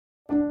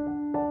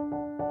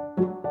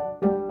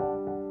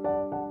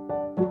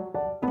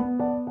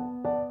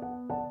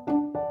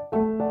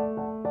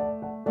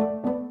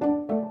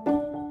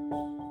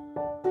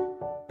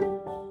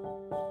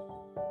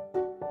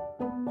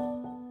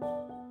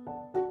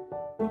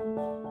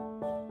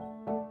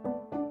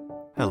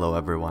Hello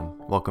everyone,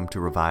 welcome to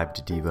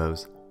Revived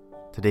Devos.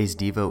 Today's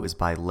Devo is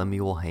by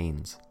Lemuel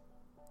Haynes.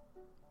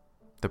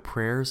 The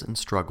prayers and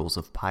struggles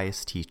of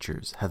pious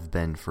teachers have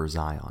been for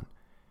Zion,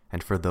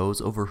 and for those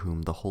over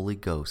whom the Holy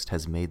Ghost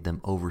has made them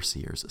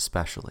overseers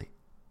especially.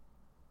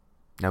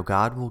 Now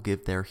God will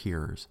give their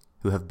hearers,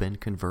 who have been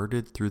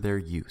converted through their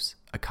use,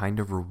 a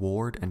kind of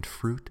reward and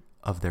fruit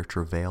of their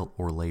travail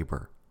or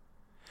labor.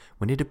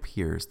 When it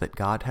appears that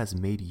God has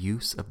made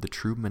use of the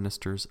true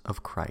ministers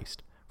of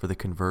Christ for the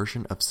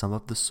conversion of some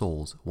of the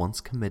souls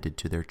once committed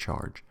to their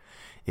charge,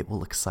 it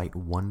will excite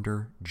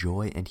wonder,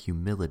 joy, and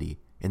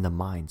humility in the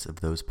minds of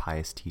those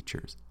pious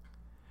teachers.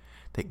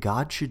 That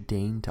God should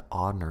deign to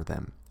honor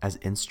them as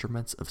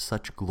instruments of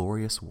such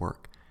glorious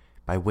work,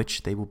 by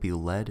which they will be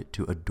led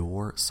to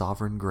adore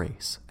sovereign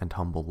grace and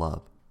humble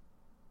love.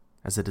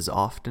 As it is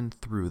often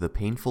through the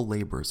painful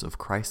labors of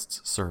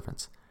Christ's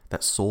servants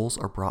that souls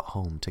are brought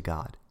home to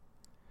God.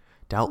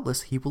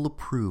 Doubtless he will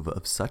approve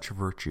of such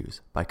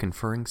virtues by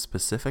conferring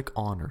specific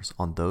honors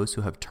on those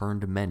who have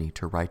turned many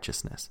to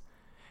righteousness,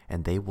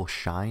 and they will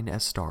shine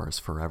as stars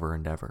forever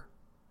and ever.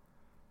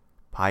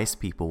 Pious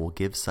people will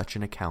give such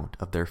an account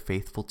of their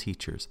faithful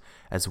teachers,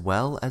 as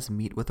well as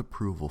meet with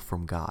approval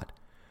from God,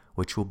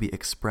 which will be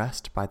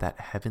expressed by that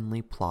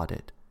heavenly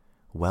plaudit,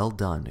 "Well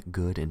done,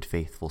 good and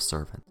faithful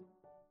servant."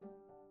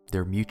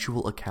 Their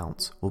mutual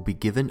accounts will be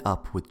given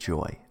up with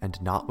joy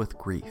and not with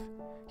grief,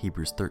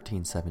 Hebrews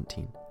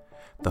 13:17.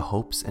 The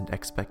hopes and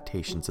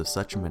expectations of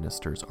such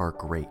ministers are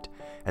great,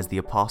 as the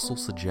apostle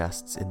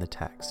suggests in the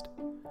text.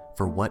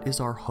 For what is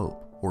our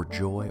hope, or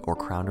joy, or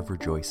crown of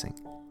rejoicing?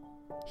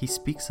 He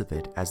speaks of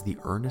it as the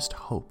earnest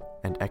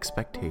hope and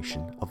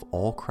expectation of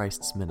all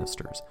Christ's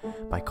ministers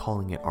by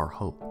calling it our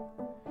hope.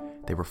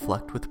 They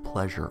reflect with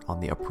pleasure on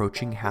the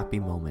approaching happy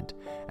moment,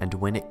 and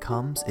when it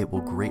comes, it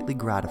will greatly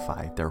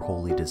gratify their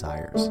holy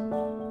desires.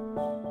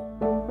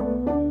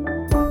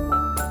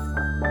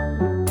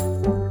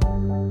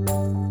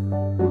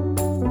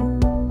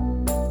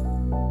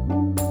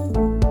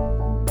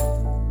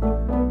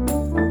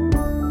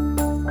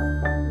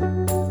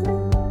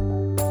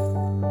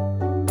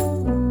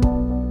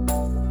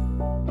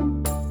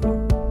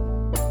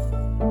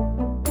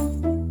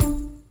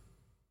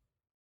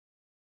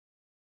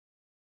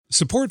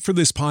 Support for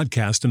this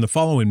podcast and the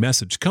following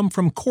message come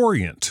from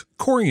Corient.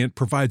 Corient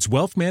provides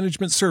wealth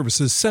management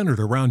services centered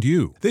around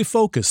you. They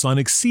focus on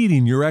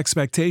exceeding your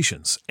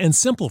expectations and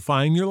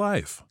simplifying your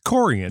life.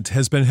 Corient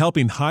has been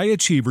helping high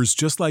achievers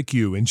just like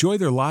you enjoy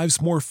their lives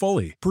more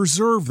fully,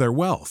 preserve their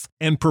wealth,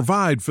 and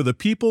provide for the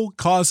people,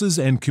 causes,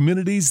 and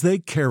communities they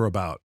care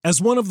about. As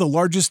one of the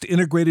largest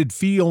integrated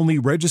fee-only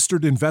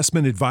registered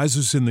investment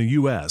advisors in the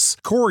U.S.,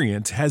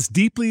 Corient has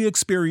deeply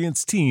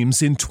experienced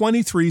teams in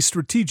 23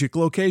 strategic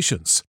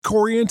locations.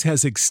 Corient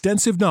has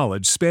extensive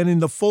knowledge spanning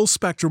the full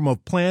spectrum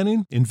of planning,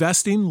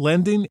 investing,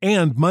 lending,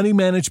 and money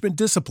management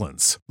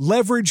disciplines.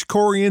 Leverage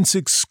Corient's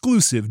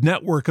exclusive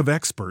network of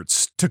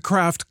experts to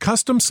craft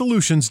custom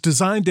solutions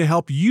designed to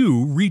help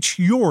you reach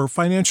your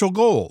financial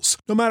goals,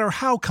 no matter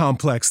how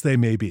complex they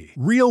may be.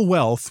 Real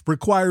wealth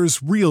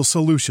requires real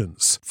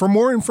solutions. For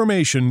more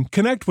information,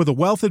 connect with a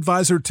wealth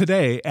advisor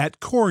today at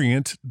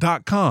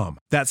Corient.com.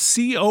 That's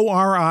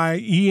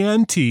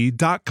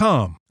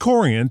Corient.com.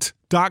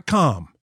 Corient.com.